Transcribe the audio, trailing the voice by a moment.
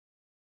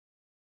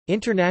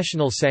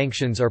International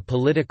sanctions are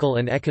political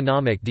and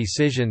economic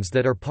decisions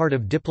that are part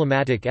of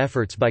diplomatic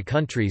efforts by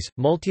countries,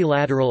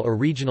 multilateral or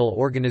regional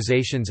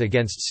organizations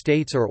against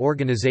states or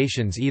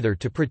organizations either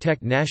to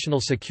protect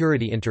national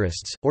security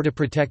interests, or to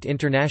protect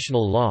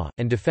international law,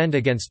 and defend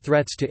against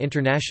threats to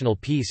international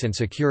peace and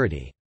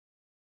security.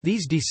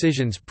 These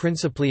decisions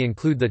principally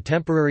include the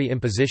temporary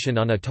imposition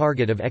on a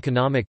target of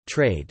economic,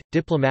 trade,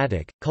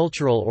 diplomatic,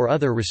 cultural or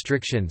other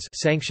restrictions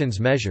sanctions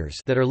measures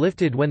that are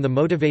lifted when the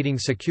motivating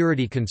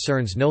security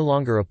concerns no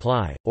longer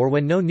apply, or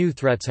when no new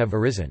threats have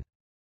arisen.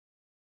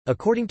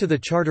 According to the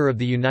Charter of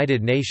the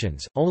United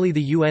Nations, only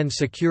the UN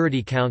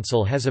Security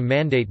Council has a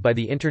mandate by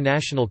the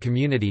international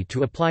community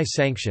to apply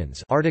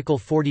sanctions Article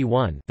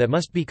 41 that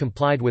must be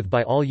complied with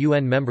by all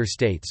UN member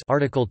states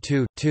Article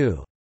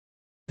 2.2.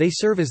 They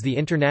serve as the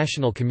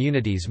international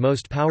community's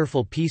most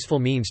powerful peaceful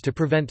means to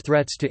prevent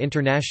threats to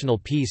international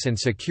peace and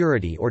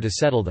security or to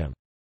settle them.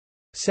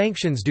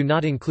 Sanctions do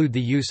not include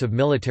the use of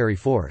military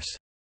force.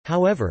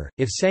 However,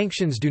 if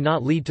sanctions do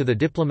not lead to the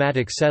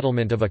diplomatic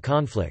settlement of a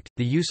conflict,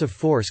 the use of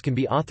force can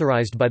be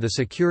authorized by the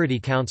Security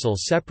Council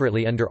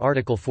separately under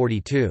Article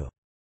 42.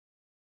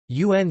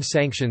 UN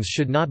sanctions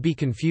should not be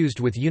confused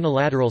with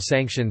unilateral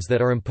sanctions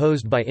that are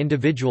imposed by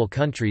individual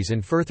countries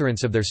in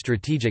furtherance of their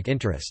strategic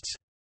interests.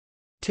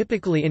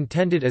 Typically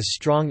intended as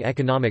strong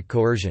economic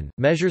coercion,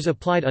 measures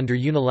applied under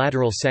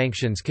unilateral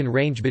sanctions can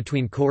range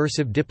between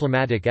coercive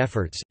diplomatic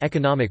efforts,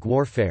 economic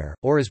warfare,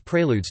 or as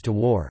preludes to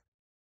war.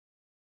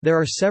 There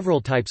are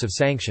several types of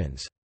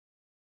sanctions.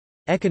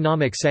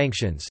 Economic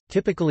sanctions,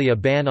 typically a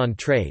ban on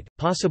trade,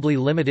 possibly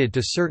limited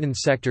to certain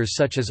sectors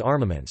such as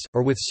armaments,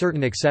 or with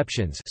certain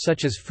exceptions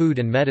such as food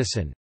and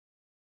medicine.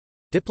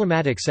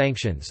 Diplomatic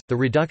sanctions, the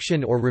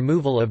reduction or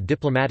removal of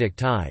diplomatic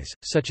ties,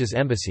 such as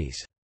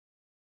embassies.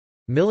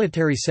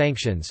 Military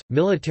sanctions,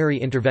 military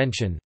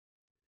intervention.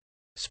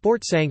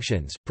 Sport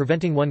sanctions,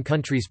 preventing one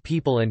country's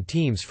people and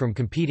teams from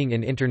competing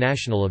in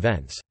international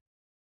events.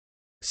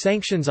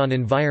 Sanctions on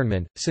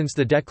environment. Since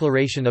the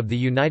declaration of the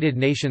United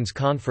Nations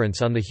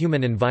Conference on the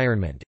Human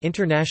Environment,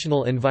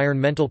 international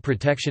environmental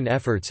protection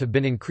efforts have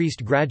been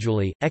increased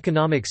gradually.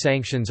 Economic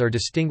sanctions are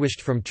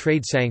distinguished from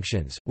trade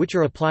sanctions, which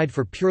are applied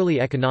for purely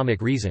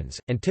economic reasons,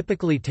 and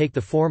typically take the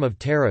form of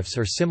tariffs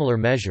or similar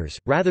measures,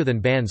 rather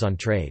than bans on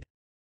trade.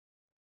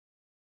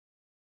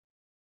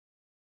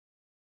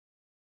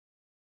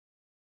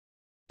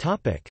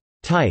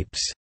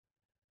 Types.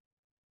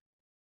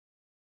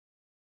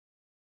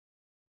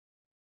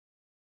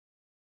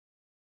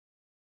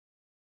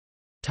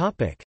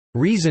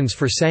 Reasons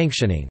for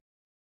sanctioning.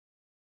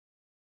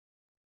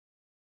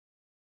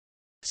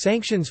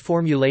 Sanctions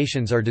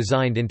formulations are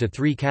designed into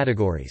three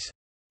categories.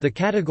 The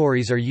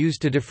categories are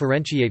used to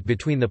differentiate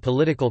between the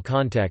political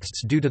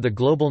contexts due to the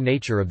global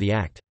nature of the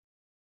act.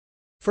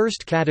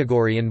 First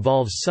category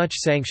involves such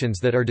sanctions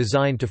that are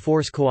designed to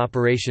force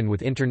cooperation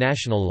with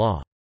international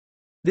law.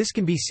 This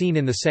can be seen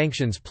in the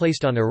sanctions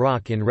placed on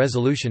Iraq in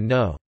Resolution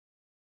No.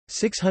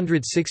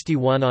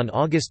 661 on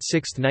August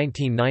 6,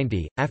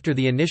 1990, after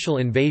the initial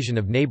invasion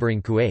of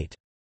neighboring Kuwait.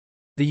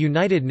 The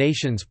United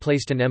Nations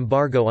placed an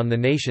embargo on the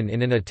nation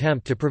in an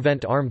attempt to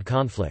prevent armed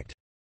conflict.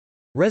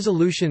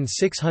 Resolution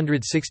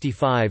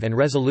 665 and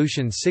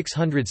Resolution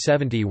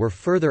 670 were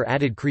further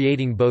added,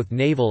 creating both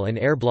naval and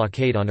air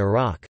blockade on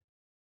Iraq.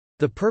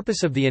 The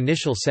purpose of the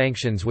initial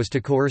sanctions was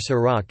to coerce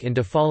Iraq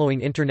into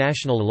following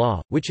international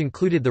law, which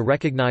included the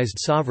recognized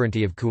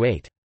sovereignty of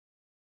Kuwait.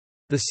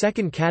 The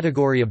second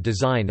category of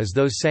design is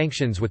those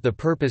sanctions with the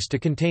purpose to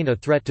contain a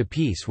threat to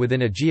peace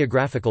within a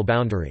geographical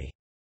boundary.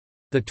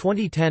 The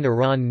 2010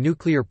 Iran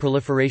nuclear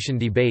proliferation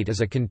debate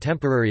is a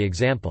contemporary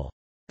example.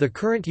 The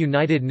current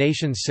United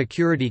Nations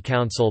Security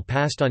Council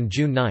passed on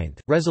June 9,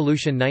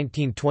 Resolution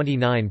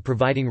 1929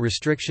 providing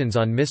restrictions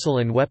on missile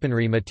and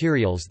weaponry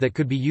materials that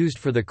could be used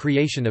for the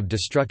creation of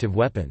destructive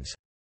weapons.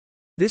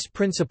 This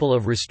principle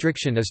of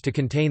restriction is to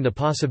contain the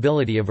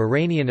possibility of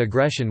Iranian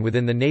aggression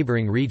within the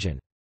neighboring region.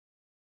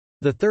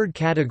 The third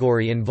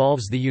category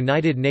involves the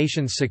United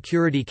Nations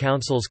Security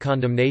Council's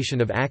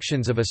condemnation of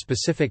actions of a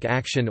specific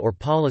action or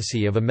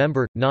policy of a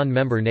member,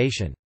 non-member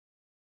nation.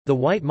 The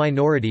white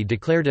minority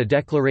declared a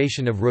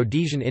declaration of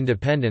Rhodesian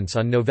independence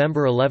on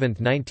November 11,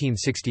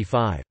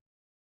 1965.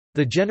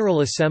 The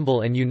General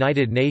Assembly and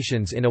United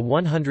Nations in a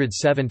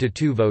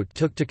 107-2 vote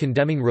took to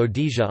condemning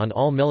Rhodesia on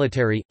all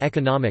military,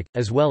 economic,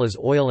 as well as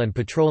oil and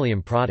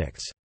petroleum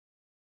products.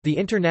 The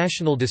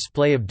international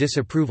display of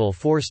disapproval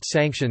forced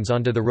sanctions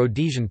onto the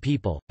Rhodesian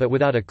people, but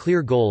without a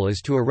clear goal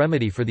as to a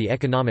remedy for the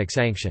economic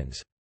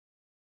sanctions.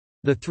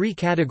 The three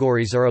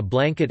categories are a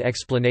blanket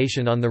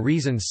explanation on the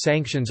reasons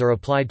sanctions are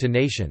applied to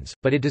nations,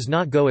 but it does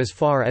not go as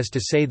far as to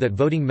say that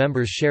voting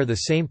members share the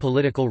same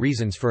political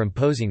reasons for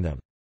imposing them.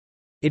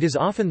 It is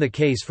often the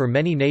case for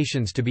many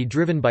nations to be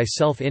driven by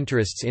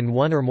self-interests in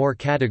one or more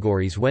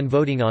categories when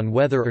voting on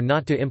whether or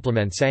not to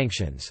implement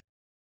sanctions.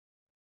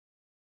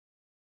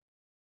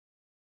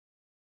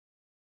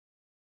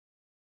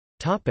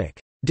 Topic: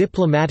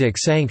 Diplomatic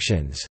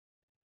sanctions.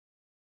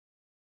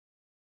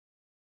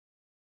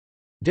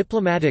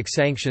 Diplomatic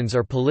sanctions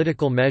are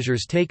political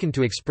measures taken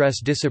to express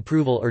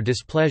disapproval or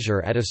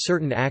displeasure at a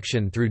certain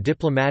action through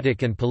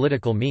diplomatic and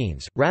political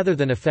means, rather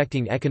than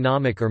affecting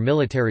economic or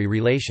military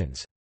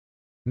relations.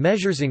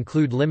 Measures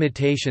include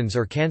limitations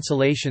or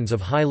cancellations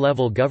of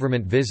high-level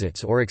government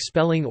visits or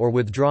expelling or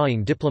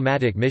withdrawing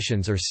diplomatic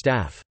missions or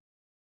staff.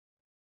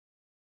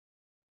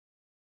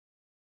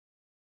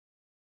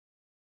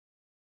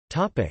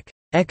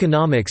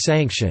 Economic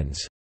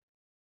sanctions.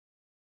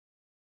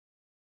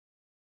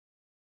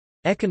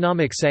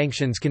 Economic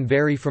sanctions can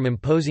vary from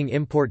imposing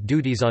import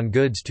duties on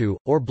goods to,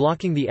 or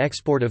blocking the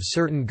export of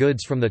certain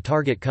goods from the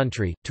target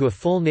country, to a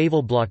full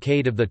naval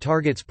blockade of the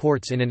target's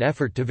ports in an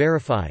effort to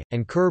verify,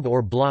 and curb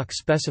or block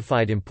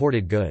specified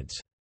imported goods.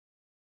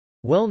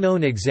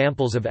 Well-known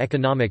examples of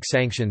economic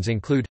sanctions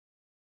include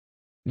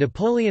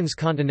Napoleon's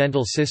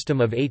Continental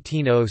System of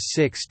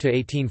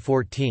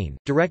 1806–1814,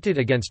 directed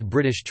against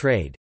British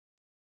trade.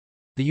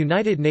 The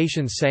United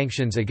Nations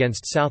sanctions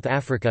against South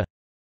Africa.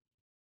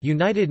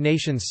 United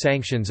Nations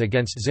sanctions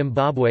against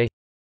Zimbabwe.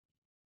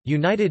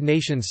 United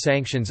Nations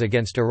sanctions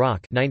against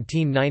Iraq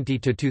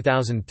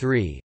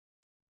 1990–2003.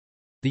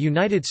 The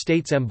United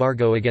States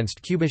embargo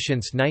against Cuba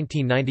since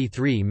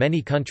 1993.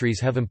 Many countries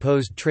have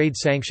imposed trade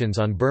sanctions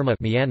on Burma,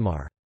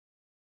 Myanmar.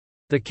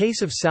 The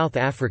case of South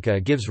Africa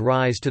gives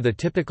rise to the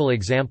typical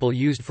example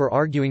used for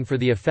arguing for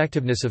the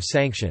effectiveness of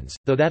sanctions,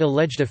 though that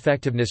alleged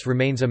effectiveness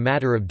remains a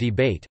matter of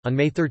debate. On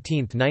May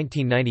 13,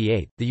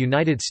 1998, the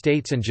United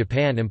States and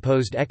Japan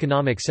imposed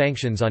economic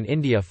sanctions on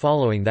India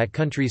following that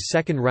country's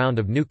second round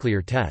of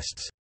nuclear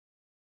tests.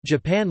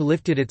 Japan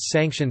lifted its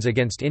sanctions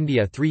against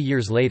India 3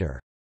 years later.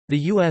 The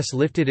U.S.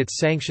 lifted its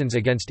sanctions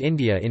against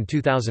India in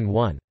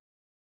 2001.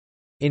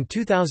 In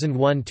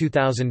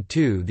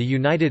 2001–2002, the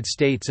United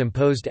States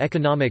imposed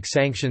economic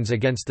sanctions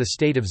against the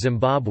state of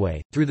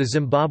Zimbabwe, through the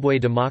Zimbabwe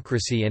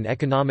Democracy and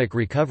Economic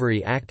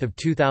Recovery Act of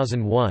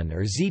 2001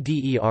 or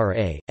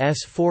ZDERA,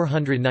 S.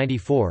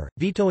 494,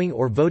 vetoing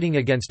or voting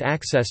against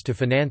access to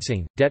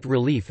financing, debt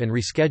relief and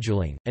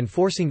rescheduling, and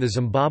forcing the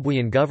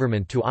Zimbabwean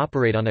government to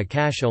operate on a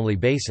cash-only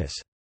basis.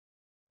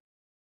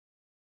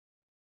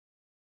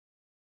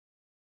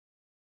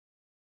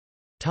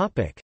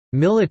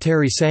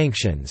 Military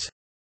sanctions.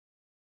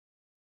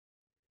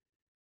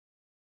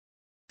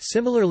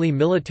 Similarly,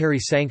 military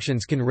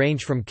sanctions can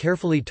range from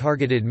carefully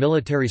targeted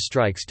military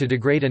strikes to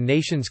degrade a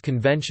nation's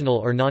conventional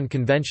or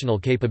non-conventional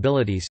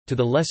capabilities, to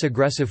the less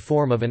aggressive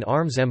form of an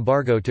arms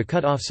embargo to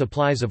cut off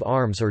supplies of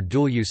arms or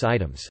dual-use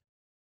items.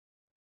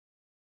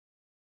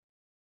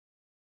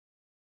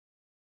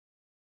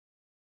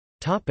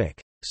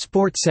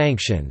 Sport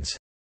sanctions.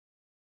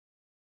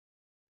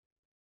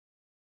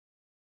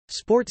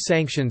 Sport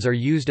sanctions are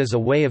used as a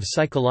way of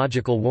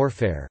psychological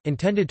warfare,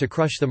 intended to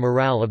crush the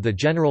morale of the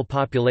general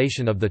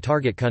population of the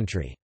target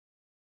country.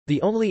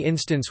 The only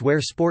instance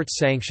where sports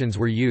sanctions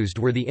were used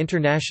were the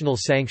international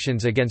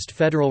sanctions against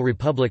Federal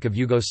Republic of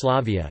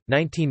Yugoslavia,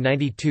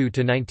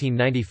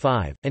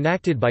 1992–1995,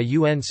 enacted by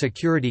UN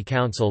Security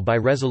Council by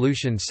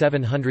Resolution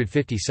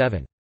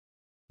 757.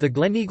 The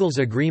Gleneagles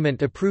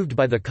Agreement, approved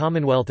by the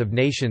Commonwealth of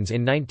Nations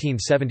in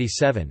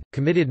 1977,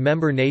 committed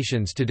member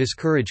nations to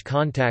discourage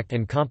contact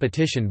and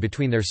competition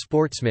between their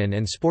sportsmen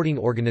and sporting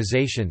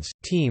organizations,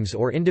 teams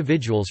or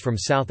individuals from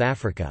South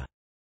Africa.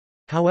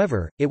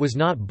 However, it was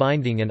not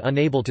binding and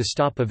unable to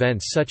stop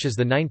events such as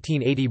the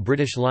 1980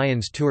 British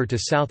Lions Tour to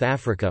South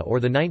Africa or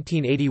the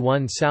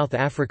 1981 South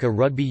Africa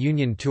Rugby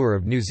Union Tour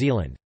of New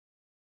Zealand.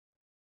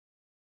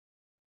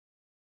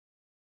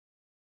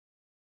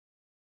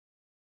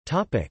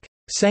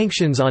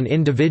 Sanctions on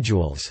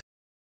individuals.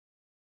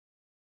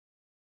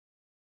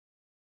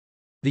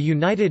 The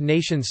United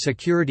Nations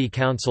Security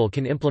Council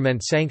can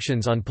implement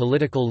sanctions on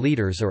political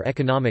leaders or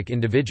economic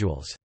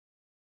individuals.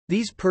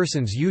 These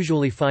persons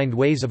usually find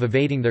ways of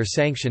evading their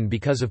sanction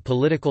because of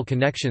political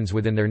connections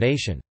within their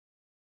nation.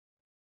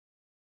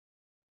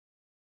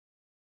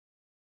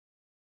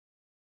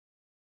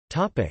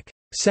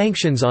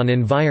 Sanctions on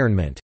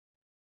environment.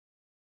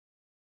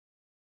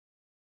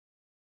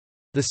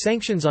 The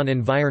sanctions on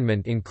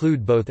environment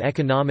include both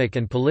economic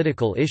and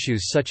political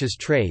issues such as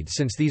trade,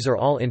 since these are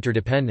all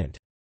interdependent.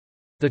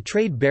 The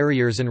trade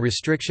barriers and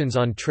restrictions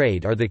on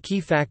trade are the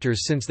key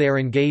factors since they are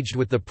engaged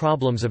with the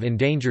problems of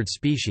endangered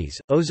species,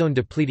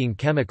 ozone-depleting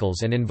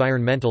chemicals and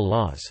environmental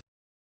laws.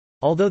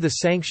 Although the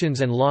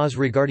sanctions and laws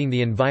regarding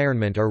the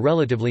environment are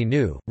relatively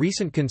new,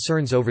 recent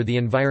concerns over the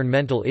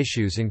environmental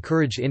issues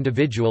encourage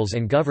individuals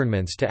and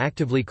governments to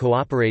actively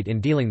cooperate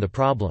in dealing the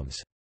problems.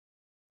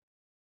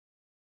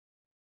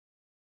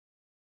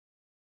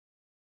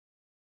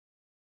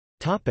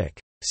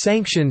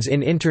 Sanctions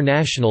in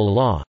international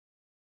law.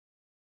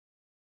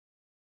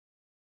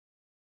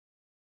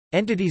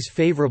 Entities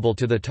favorable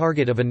to the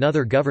target of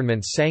another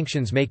government's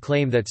sanctions may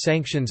claim that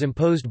sanctions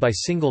imposed by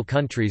single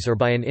countries or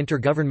by an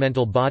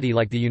intergovernmental body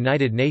like the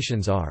United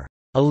Nations are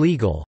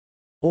illegal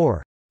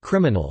or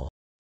criminal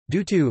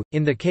due to,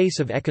 in the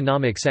case of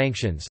economic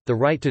sanctions, the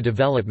right to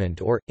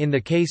development or, in the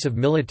case of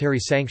military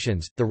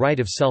sanctions, the right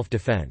of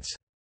self-defense.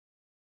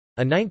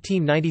 A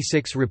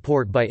 1996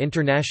 report by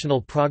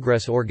International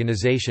Progress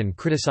Organization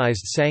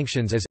criticized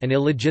sanctions as an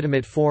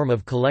illegitimate form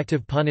of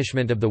collective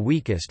punishment of the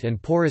weakest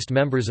and poorest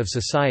members of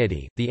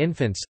society, the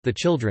infants, the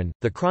children,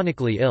 the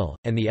chronically ill,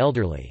 and the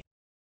elderly.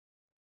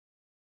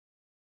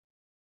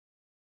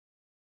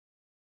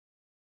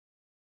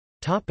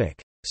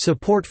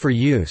 Support for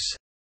use.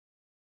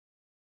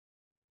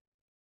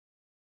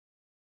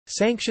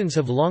 Sanctions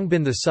have long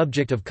been the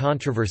subject of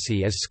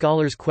controversy as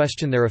scholars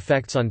question their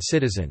effects on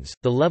citizens,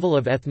 the level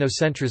of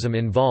ethnocentrism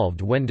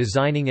involved when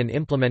designing and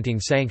implementing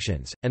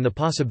sanctions, and the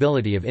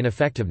possibility of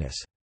ineffectiveness.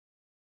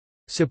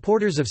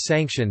 Supporters of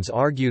sanctions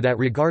argue that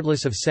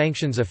regardless of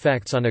sanctions'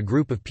 effects on a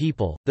group of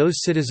people,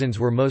 those citizens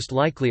were most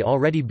likely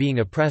already being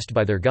oppressed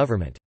by their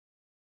government.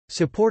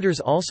 Supporters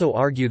also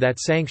argue that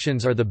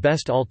sanctions are the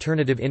best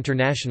alternative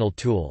international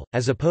tool,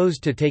 as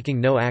opposed to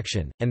taking no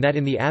action, and that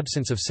in the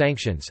absence of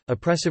sanctions,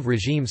 oppressive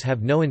regimes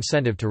have no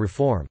incentive to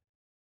reform.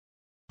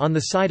 On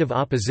the side of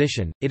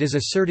opposition, it is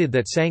asserted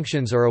that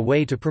sanctions are a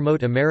way to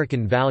promote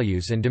American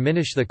values and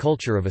diminish the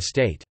culture of a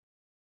state.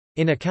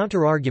 In a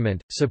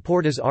counterargument,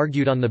 support is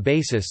argued on the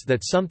basis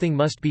that something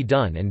must be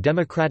done, and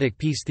democratic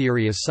peace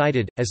theory is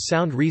cited, as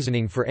sound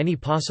reasoning for any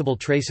possible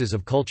traces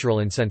of cultural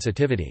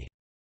insensitivity.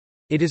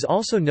 It is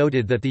also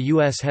noted that the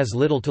U.S. has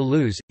little to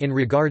lose, in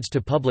regards to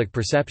public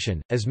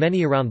perception, as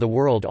many around the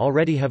world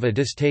already have a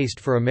distaste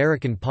for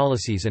American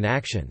policies and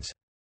actions.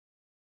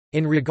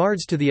 In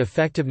regards to the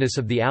effectiveness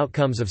of the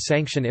outcomes of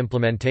sanction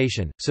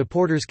implementation,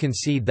 supporters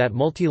concede that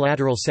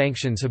multilateral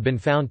sanctions have been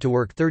found to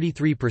work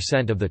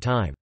 33% of the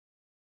time.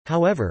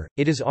 However,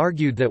 it is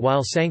argued that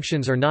while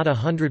sanctions are not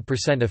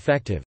 100%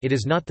 effective, it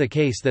is not the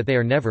case that they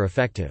are never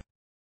effective.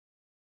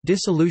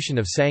 Dissolution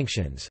of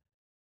sanctions.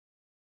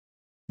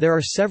 There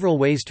are several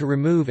ways to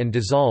remove and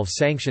dissolve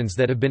sanctions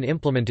that have been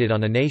implemented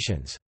on a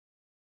nations.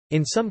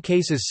 In some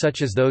cases,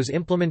 such as those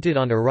implemented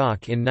on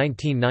Iraq in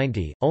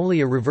 1990,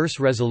 only a reverse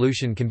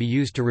resolution can be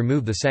used to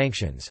remove the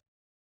sanctions.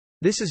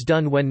 This is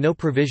done when no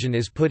provision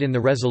is put in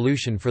the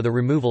resolution for the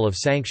removal of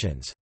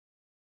sanctions.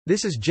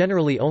 This is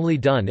generally only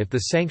done if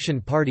the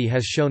sanctioned party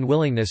has shown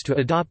willingness to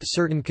adopt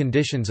certain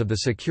conditions of the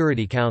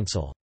Security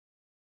Council.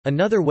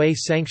 Another way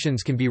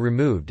sanctions can be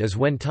removed is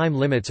when time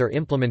limits are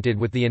implemented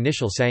with the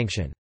initial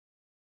sanction.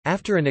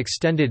 After an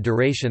extended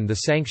duration, the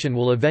sanction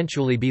will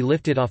eventually be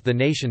lifted off the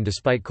nation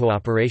despite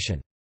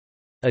cooperation.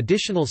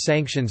 Additional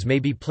sanctions may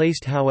be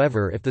placed,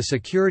 however, if the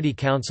Security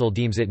Council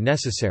deems it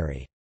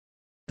necessary.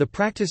 The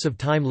practice of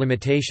time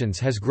limitations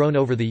has grown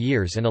over the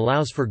years and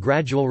allows for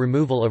gradual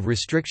removal of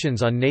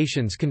restrictions on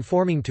nations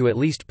conforming to at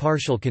least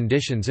partial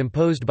conditions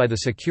imposed by the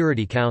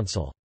Security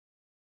Council.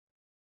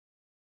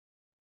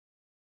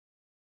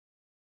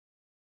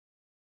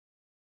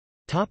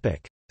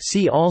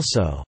 See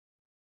also: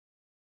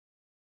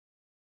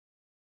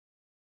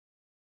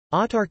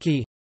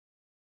 autarky,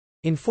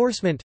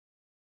 enforcement,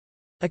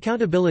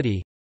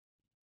 accountability,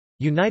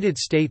 United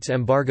States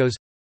embargoes,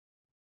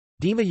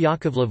 Dima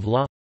Yakovlev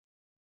law,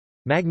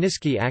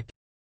 Magnitsky Act,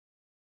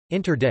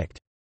 interdict.